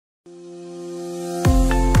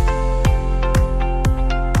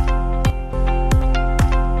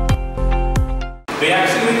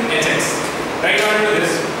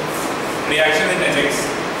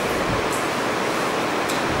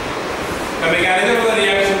mechanism of the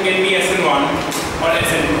reaction can be SN1 or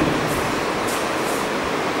SN2.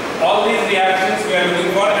 All these reactions we are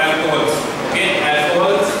looking for alcohols. Okay,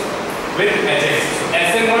 alcohols with HX.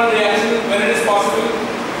 SN1 reaction, when it is possible,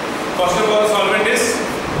 first of all, solvent is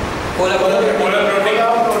polar protein, or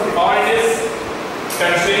it is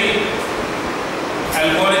tertiary,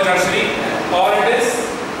 alcohol is tertiary, or it is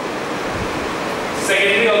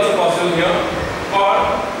secondary also possible here, or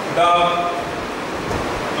the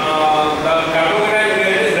carbocation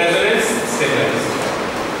here is resonance stabilized.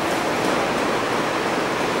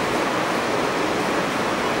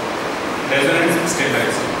 Resonance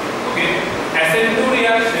stabilized. Okay. SN2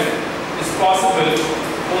 reaction is possible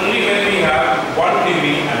only when we have 1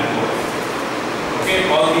 degree alcohol. Okay,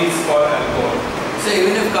 all these for alcohol. So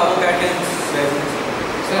even if carbocations,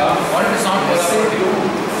 what is not SN2?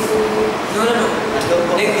 No.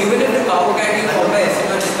 Like even if the carbocation formed by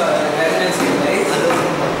SN1 is resonance stabilized,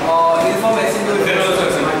 if from SN2 then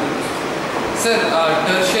also SN2. Sir,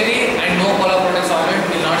 tertiary and no polar protein solvent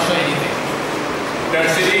will not show anything.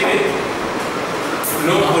 Tertiary with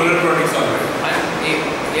no polar protein solvent. And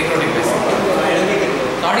aprotic basically.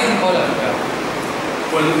 Not even polar.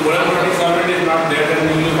 Polar protein solvent is not there, then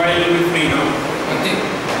nuclei will be free now. Nothing.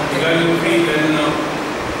 Nuclei will be free, then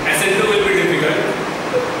SN2 will be difficult.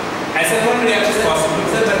 SN1 reaction is possible.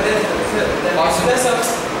 Sir, but then the express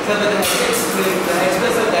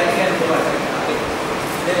of that can provide.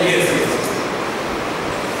 Yes.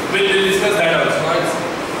 We'll discuss that also.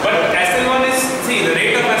 But SN1 is, see, the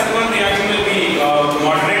rate of SN1 reaction will be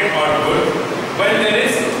moderate or good when there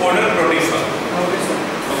is polar protein solvent.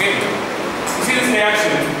 Okay. You see this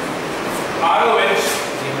reaction, ROH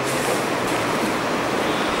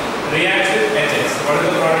reacts with HX. What is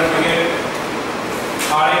the product we get?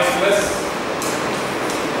 RH plus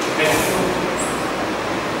H2.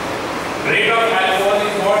 Rate of alcohol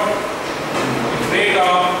is what? Rate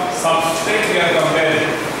of substrate we are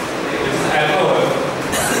comparing. This is alcohol.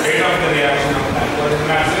 Rate of the reaction of alcohol is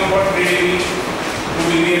maximum what? 3 degree,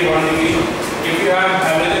 2 degree and 1 degree. If you have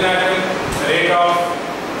halogen atom, the rate of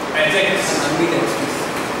HX,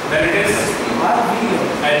 then it is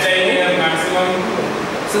HI here maximum.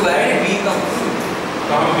 So where did B come from?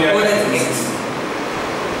 Here. Oh, that's X.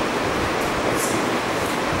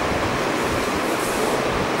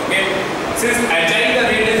 Okay. Since HI the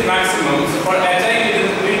rate is maximum, so for HI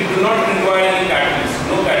we do not require any catalyst.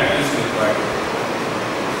 No catalyst required.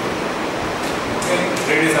 Okay.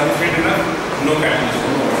 Rate is sufficient enough. No catalyst.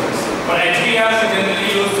 For HBr we generally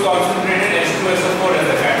use concentrated H2SO4 as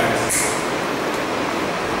a catalyst.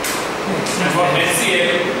 And for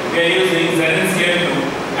HCl we are using ZnCl2,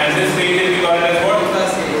 and this reagent we call it as what?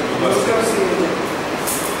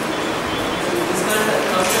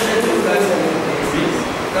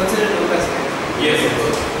 Yes.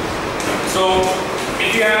 So if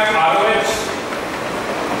you have ROH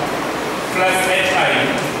plus HI,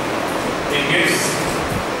 it gives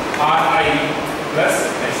RI plus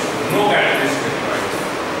H2. No catalyst required.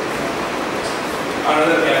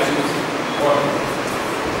 Another reaction is what?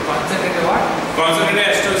 Concentrated what?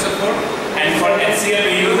 Concentrated H2SO4, and for HCl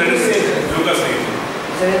we use Lucas reagent.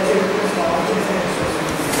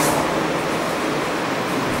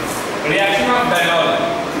 Reaction of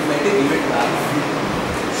diol.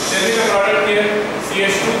 There is a product here,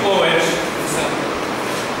 CH2OH.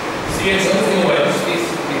 CH2OH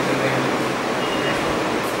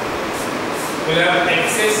will have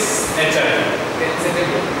excess HI.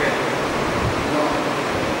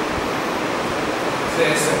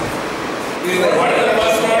 What is the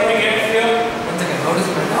first product we get here? One second, how does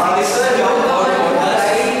it matter?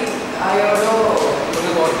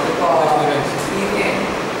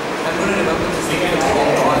 I'm going to remember this again.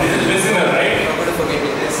 This is vicinal, right? I'm going to forget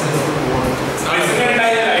it. Yes. Vicinal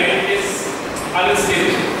dihalide is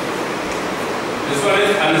unstable. This one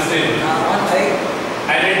is unstable.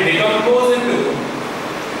 And it decomposes into,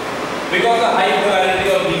 because the high polarity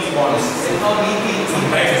of these bonds. Sometimes it's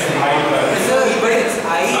high polarity. But it's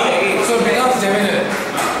I, right? So it becomes geminal.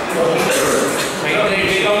 It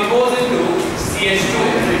decomposes into CH2,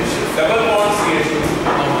 double bond CH2,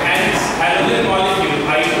 and halogen molecule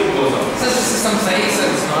I2 goes out. So this is some science, sir.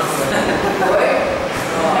 It's not.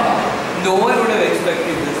 No one would have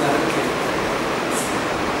expected this. So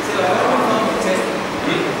I want to know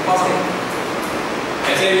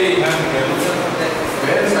Actually, we have to tell you.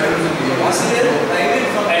 Where is hydrogen?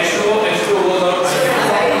 H2O goes out.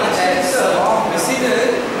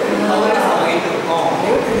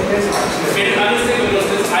 In unstable,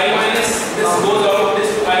 this I minus, this goes out, this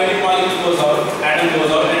ionic molecule goes out, atom goes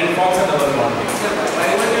out, and it forms a double bond.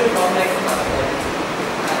 Why would it form like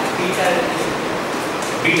beta?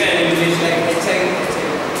 Beta elimination. Like HI.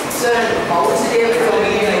 Sir, how is it able to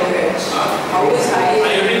read like H? How is I?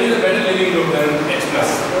 Iodine is a better living group than H+.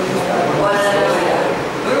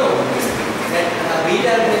 No. That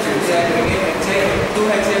beta should be that we get HI, 2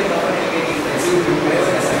 HI proper will get equal.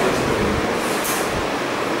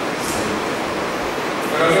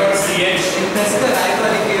 What about CH? In classical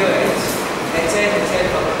alcoholic KOH, HI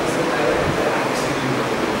proper is the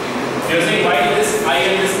You're saying why this I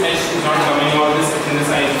and this H is not coming out, this H and this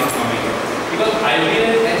I is not coming out? Because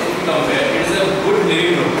iodine and H, if you compare, it is a good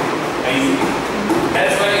living group.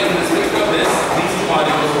 That's why in respect of this, these two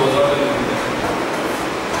molecules goes out in the middle.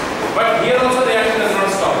 But here also the reaction does not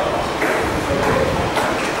stop.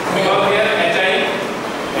 Because here HI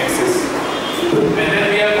exists. And then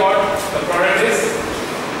we have got the product is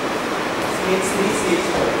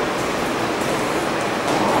CH3CH4.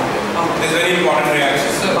 this very important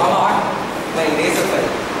reaction. So, By race of L.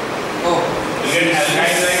 oh, You get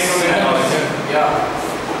alkyl line from diols.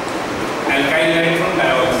 yeah. Alkyl line from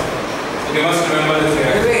diols. So you must remember this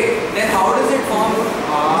reaction. Wait, then how does it form?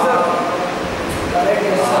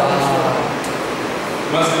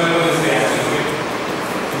 Must remember this reaction. Okay?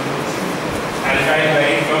 Alkyl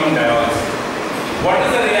line from diols. What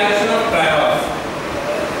is the reaction of triol?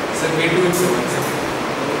 So, B2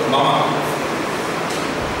 Mama.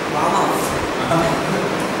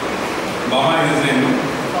 Mama is his name.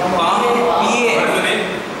 What is the name?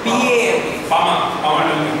 Pama. Pama,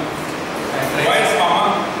 tell me. Why is Pama?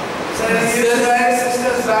 Sir, his sister's badge.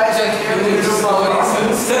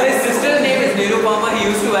 Sir, his sister's name is Nirupama. He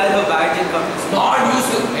used to wear her badge in competition. Not used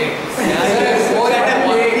to. Hey.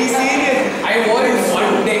 Be serious. I wore it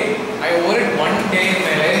one day. I wore it one day in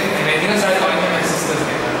my life, and I didn't start calling my sister's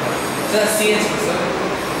name. Sir, CH, sir.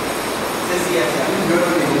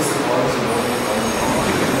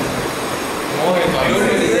 Oh, it's Don't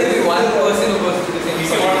really be one person who goes to the same.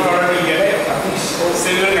 So what product you get?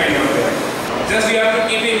 Similar kind of reaction. Just you have to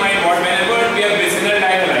keep in mind what whenever we have vicinal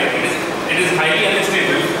dihalide, it is highly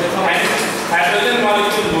unstable and hydrogen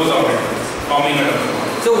molecule goes out, forming a double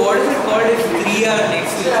bond. So what is it called if 3 are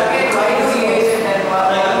next to each Sir, other? again, why do we age and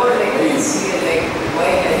one more like HCl, like why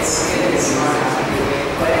HCl is not happening?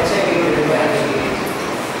 For HIV we require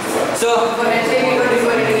LDH. So For HIV we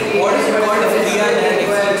require LDH. what is it called if 3 are next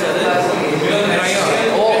to each other?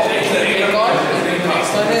 Oh, they got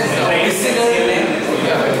external is Vicinal length.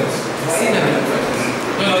 Vicinal.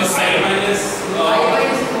 No, it's I minus Why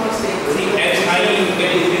is it more stable? H I you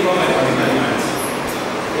get easily from H minus.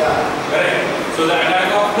 Yeah. Correct. So the attack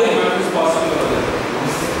of H minus is possible over there.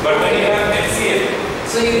 But when you have HCl,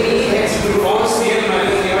 So you need H to form Cl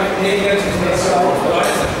minus you have to take H minus. What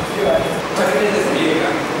is it? But it is the same.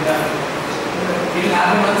 it will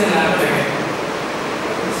happen once in lab again.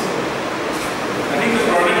 I think the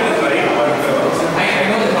product is right, but I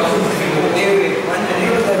know the process. Wait, 1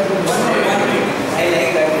 minute. I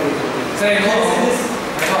like that. Sir, I know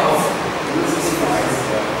how.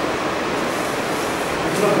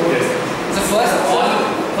 yes. So first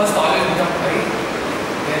all will become right.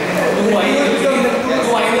 Then 2 I will leave. 2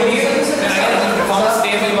 I will leave. Then again form a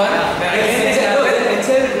stable one. Then again then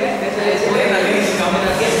again it come in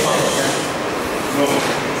again. No.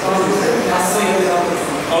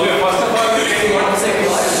 Okay, first of all, you need to what?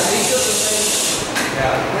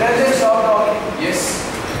 Yeah. Where is it stop talking? Yes.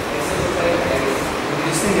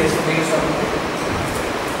 This thing is main stop.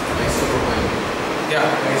 Yeah.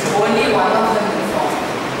 Only one of them will form.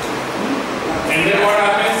 And then what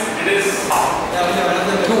happens? It is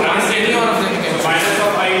Two. Any one of them you can choose. minus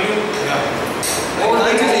of I2. Yeah.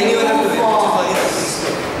 Only choose any one of Two them. forms.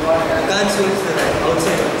 You can't choose the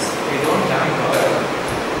outside ones. They don't jam.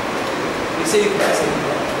 You say you can say.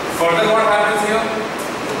 Further, what happens here?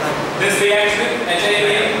 This reaction,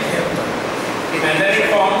 HIA, and then it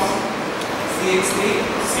forms CH3,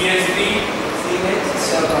 CH3. CH,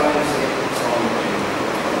 So product is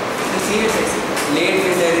the CH is late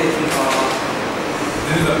fertilization.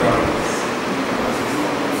 This is the product.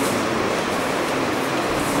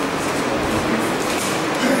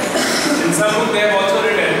 In some book, they have also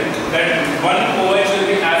written that one OH will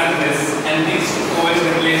be as in this, and these two OH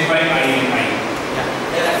replaced by I and I.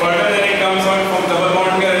 Further, then it comes out from double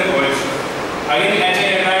bond here and OH. Again,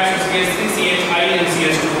 HI attracts to CH3, CHI, and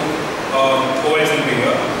CH2 OH will be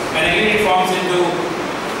here. And again, it forms into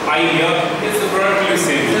I here. It's the product will be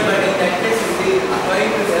same. But in that case,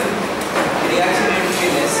 according to them, the reaction rate will be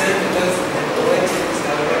lesser because the OH is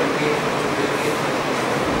covered by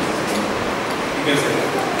You can say that.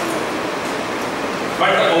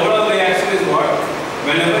 But the overall reaction is what?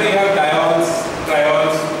 Whenever you have diols,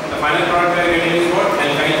 triols, the final product we are getting is what?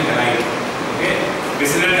 Alkyl halide. Okay?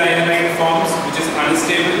 Vicinal dihalide forms, which is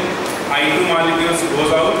unstable I2 molecules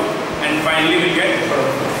goes out, and finally we get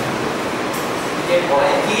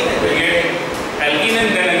alkene,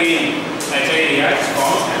 and then again HI reacts,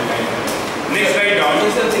 forms alkyne. Next, write down.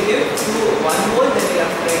 So they give one mole, then we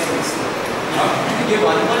have to write this. You give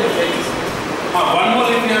one mole, if it is. One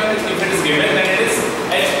mole if it is given, then it is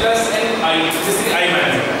H plus and I. This is I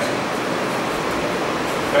minus reaction.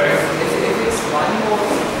 Correct? If it's one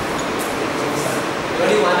mole,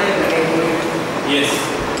 only one I write. Yes.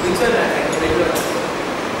 Which one I write?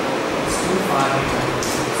 It's too far.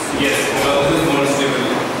 Yes, because this is more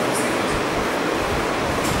stable.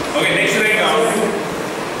 Okay, next write down.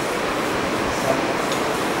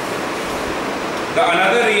 The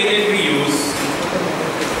another reagent we use.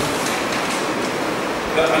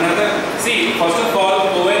 See, first of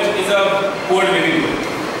all, OH is a cold living group,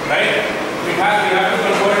 right? We have to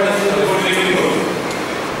convert this into cold living group.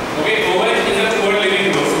 Okay, OH is a cold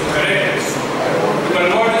living group, correct? To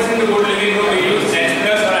convert this into cold living group, we use H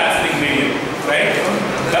plus or acidic medium, right?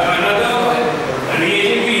 The another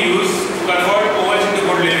reagent we use to convert OH into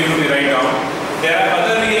cold living group, we write down. There are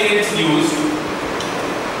other reagents used to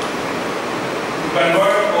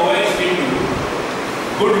convert OH into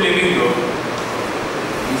good living group.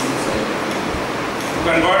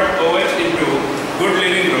 Convert OH into good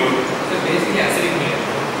living group. So basically acidic medium.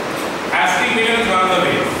 Acidic medium is one of the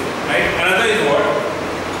ways, right? Another is what?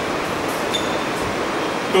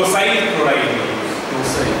 Tosyl chloride.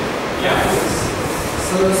 Yeah.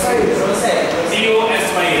 Tosyl. TOSYL.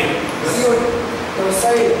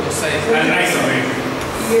 Tosyl. And nice of it.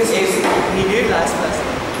 He did last class.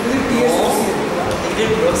 He did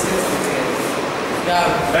process. Yeah.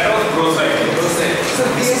 That was Brosyl. So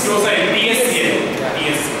Tosyl. TSCl.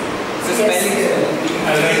 TSCl. So spelling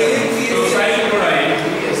Tosyl chloride.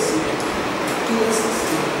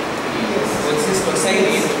 What's this tosyl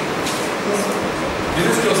mean? This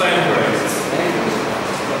is tosyl chloride.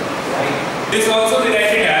 This also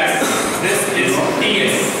rewrite it as this is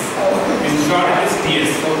TS. In short, it is TS.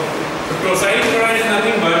 So tosyl chloride is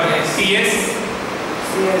nothing but TSCl.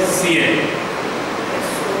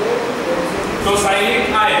 Tosylic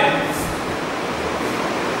ion.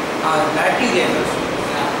 That you get.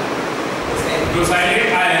 Tosylic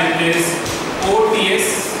ion is OTS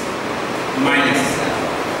minus,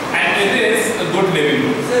 and it is a good living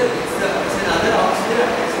group. Sir, it's another oxygen.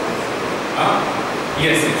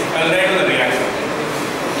 Yes, I'll write on the reaction.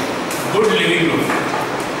 Good living group.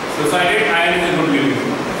 Tosylic ion is a good living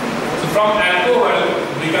group. So from alcohol,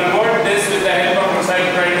 we convert this with the help of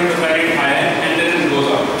tosylic chloride to tosylic ion, and then it goes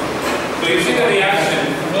out. So you see the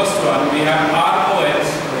reaction, first one, we have ROH.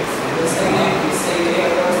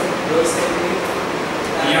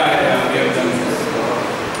 Yeah, we have done this.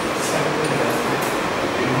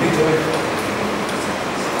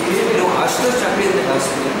 Ashutosh chucked in the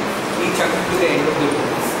dustbin. He chucked it to the end of the room.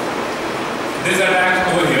 This attacks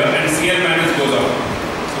over here and Cl minus goes out.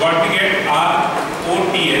 So what we get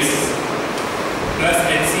ROTS plus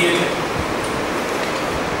HCl.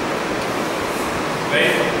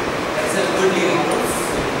 Right? That's a good living group.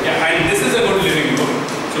 Yeah, and this is a good living group.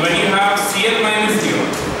 So when you have Cl minus here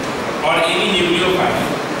or any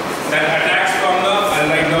nucleophile that attacks from the, I'll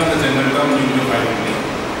write down the general term nucleophile only.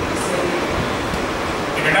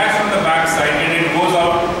 It attacks from the back side and it goes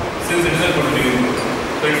out since it is a good living group.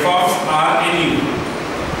 So it forms RNU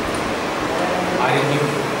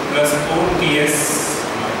plus OTS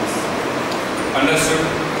minus. Understood?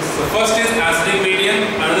 So first is acidic medium,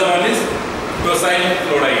 another one is tosyl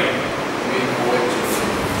chloride.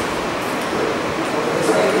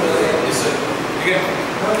 Okay.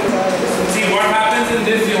 See what happens in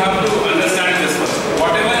this, you have to understand this first.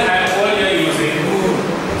 Whatever alcohol you are using,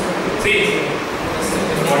 see,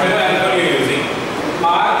 whatever alcohol you are using,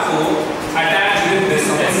 RO attached with this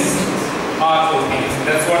S, ROTS.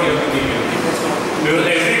 That's what you have to keep in mind. Because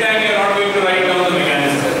every time you are not going to write down the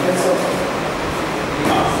mechanism.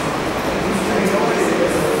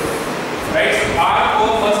 Right? So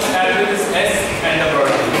RO must add with this S and the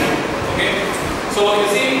product. Okay? So you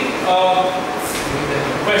see,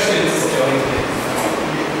 questions.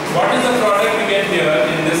 What is the product we get here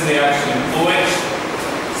in this reaction? OH,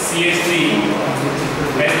 CH3,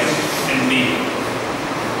 H and D.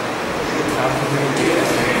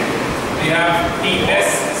 We have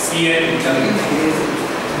TSCl,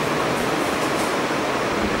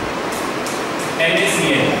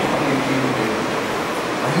 NaCl,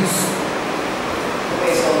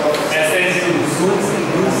 SN2.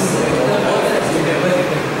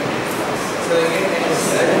 So again,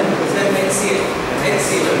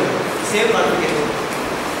 same multiplication.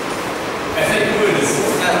 SN2 is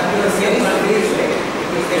Same multiplication, right?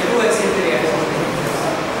 Because there are two acidic reactions.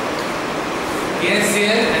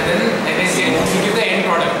 KCl and then NaCl. You give the end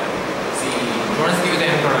product. See, you want to give the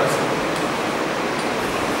end product.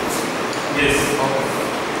 Yes. Okay.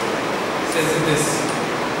 Says this.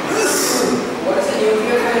 What is the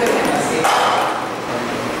nucleophile of NaCl?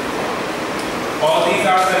 All these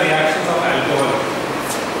are the reactions of alcohol.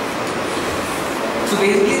 So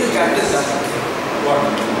basically the chapter is done. What?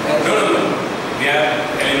 No. We have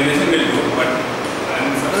elimination will do, but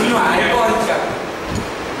No, alcohol chapter.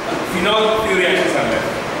 phenol few reactions are left.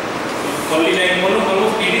 Only like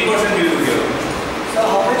almost 80% will do here. So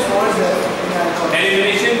how much more is there in alcohol?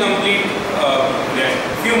 Elimination complete.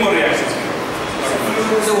 Few more reactions.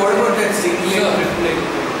 So what about that single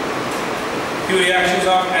Few reactions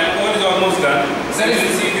of alcohol is almost done. Sir, Then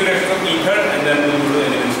we'll see few reactions of ether and then we'll do the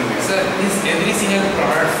elimination reaction. Sir, is every single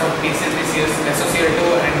product from PCl3CS SOCl2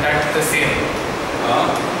 and that's the same?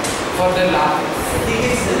 For the lab,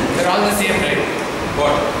 they're all the same, right?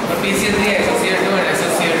 What? For PCl3, SOCl2 and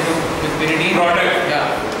SOCl2 with pyridine. Product. Yeah.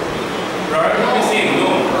 Product will be same. No.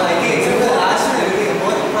 I think except the last one, everything.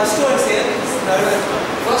 First one same, third one.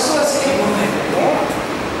 First was same movement.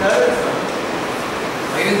 Third one.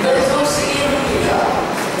 I guess There is the no CN here.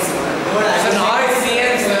 so not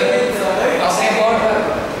CN, sir. Talking about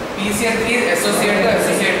PCl3, SOCl2,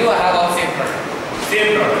 SOCl2, I have all same product. Same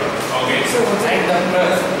product. Okay. And the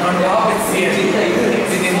on top it's CN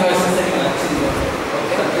with inverse.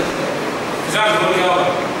 John, go here.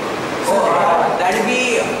 that'll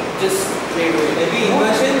be just maybe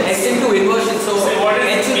inversion, SN to inversion. So So what is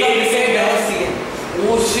H will A be is CN.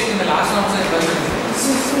 Oh shit, in the last one was inversion.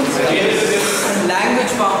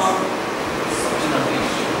 Language farmer.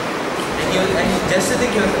 And just to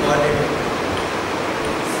think you have got it.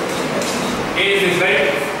 A is this, right?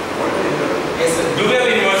 Yes, sir. Do we have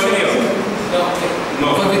inversion here? No. No.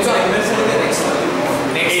 For which one? Inversion is the next one.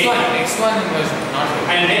 Next one inversion, not here.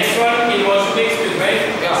 And next one inversion takes place, right?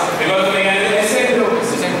 Yeah. Because the mechanism is same.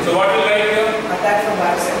 Same. So what will write here? Attack from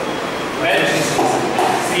backside. Well,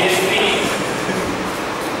 CH3,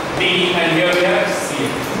 D, and here we have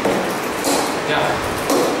Cl. Yeah.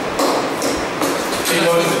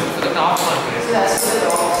 Inversion. For the top one, right? So that's the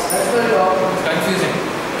dogs. That's the dog. Confusing.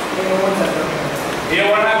 Here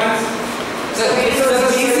what happens? So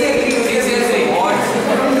PCl3. What?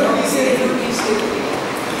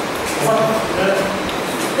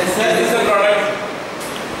 Is this the product?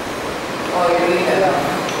 Oh, you really have.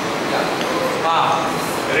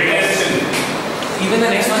 Retention. Even the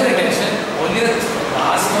next one retention, only the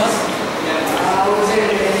last one. How is it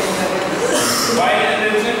retention? Why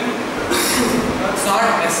retention? It's not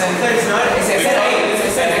SN. Sir, it's not. It's SNI.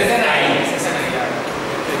 It's SNI. It's SNI. Yeah.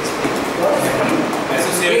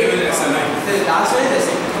 Associated with SNI. The last one is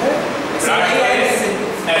SN. Last one is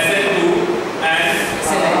SN2 and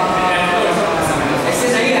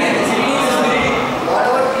SNI and SN. What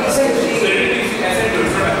about PCl3? SN2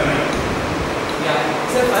 is not SNI.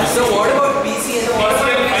 Yeah. So what about PCl?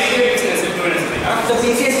 PCl5 is SN2 and SNI. So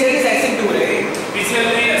PCl3 is SN2, right?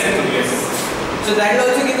 PCl3 SN2, yes. So that will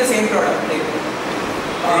also give the same product. Like,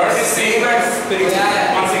 Product is same but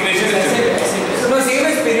configuration is different. no, same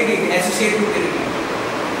as pyridine, associated to pyridine.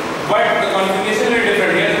 But the configuration is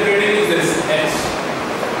different. Here the pyridine is this H.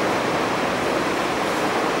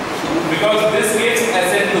 Because this gives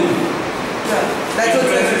SN2. That's what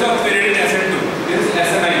Presence of pyridine SN2. This is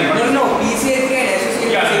SNI. No, PCl3 and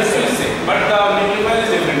associated Yeah, to this is the same. But the nucleophile is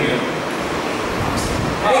different here.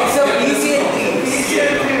 So PCl3.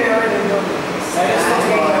 PCl3 we have it in the. That is for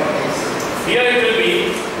God. Here it will be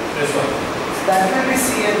this one. That will be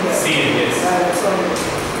CN. Cn, yes. Yeah, that's all.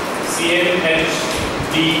 CnH,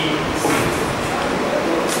 D,